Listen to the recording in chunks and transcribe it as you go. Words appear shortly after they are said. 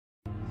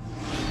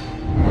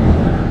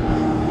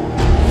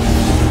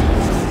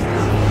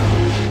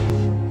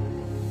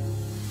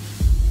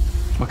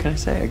can I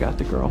say? I got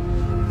the girl.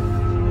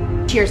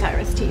 Cheers,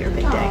 Iris, to your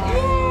big day.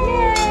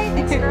 Yay!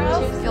 Thanks,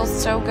 girls. It feels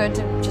so good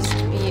to just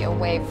be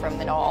away from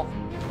it all.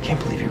 Can't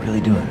believe you're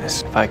really doing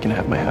this. If I can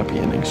have my happy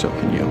ending, so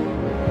can you.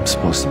 I'm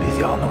supposed to be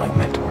the all-knowing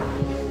mentor.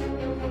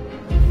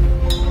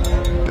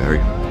 Barry,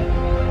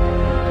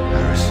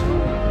 Iris,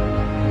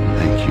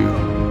 thank you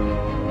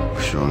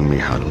for showing me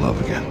how to love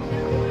again.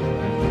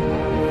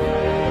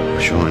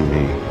 For showing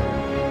me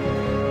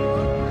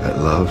that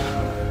love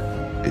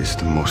is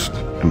the most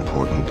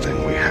important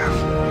thing we have.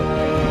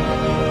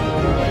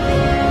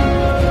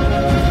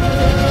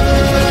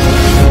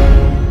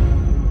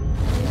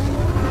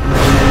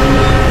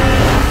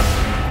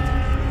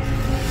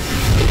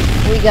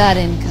 We got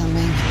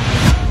incoming.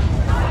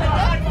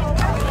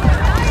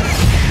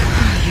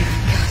 You've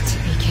got to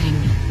be kidding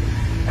me.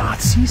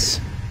 Nazis?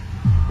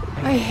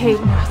 I hate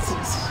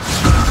Nazis.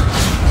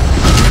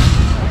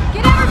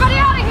 Get everybody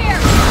out of here!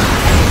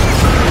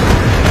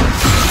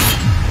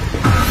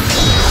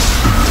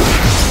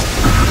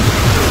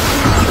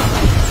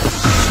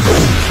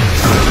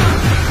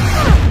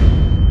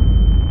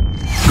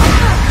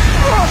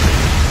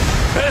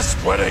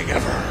 Best wedding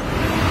ever.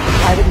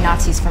 Why would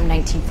Nazis from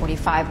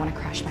 1945 want to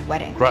crash my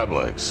wedding? Crab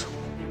legs.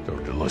 They're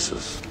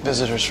delicious.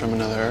 Visitors from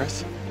another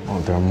Earth. Oh,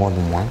 there are more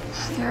than one?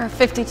 There are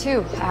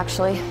 52,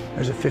 actually.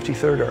 There's a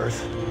 53rd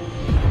Earth,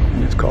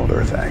 and it's called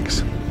Earth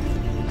X.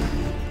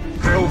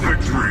 Hail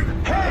victory!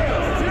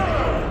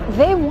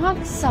 They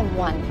want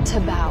someone to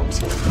bow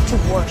to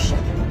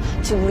worship,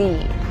 to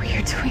lead. What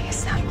you're doing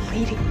is not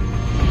leading.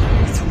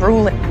 It's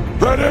ruling.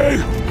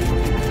 Ready?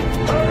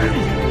 Aim!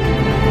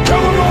 Kill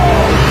them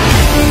all!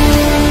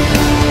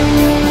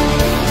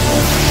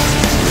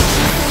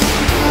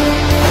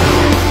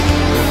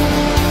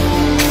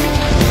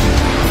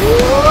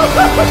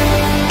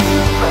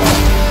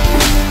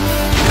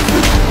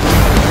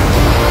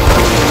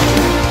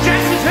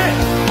 Jackson's hit!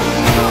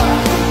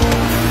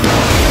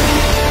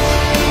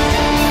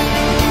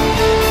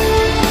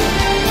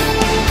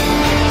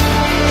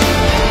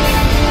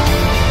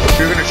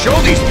 You're gonna show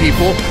these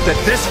people that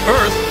this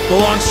Earth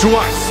belongs to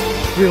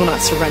us. We will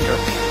not surrender.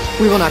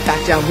 We will not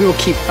back down. We will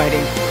keep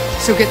fighting.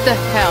 So get the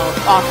hell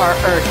off our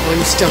Earth while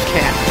you still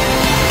can.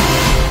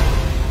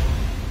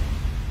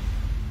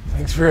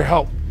 Thanks for your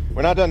help.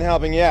 We're not done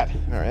helping yet.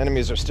 Our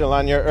enemies are still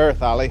on your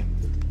Earth, Ollie.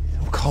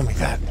 Don't call me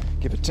that.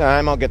 Give it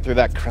time, I'll get through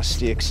that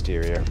crusty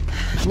exterior.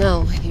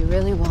 No, you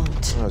really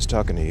won't. I was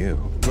talking to you.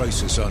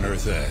 Crisis on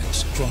Earth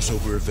X.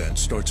 Crossover event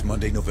starts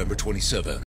Monday, November 27.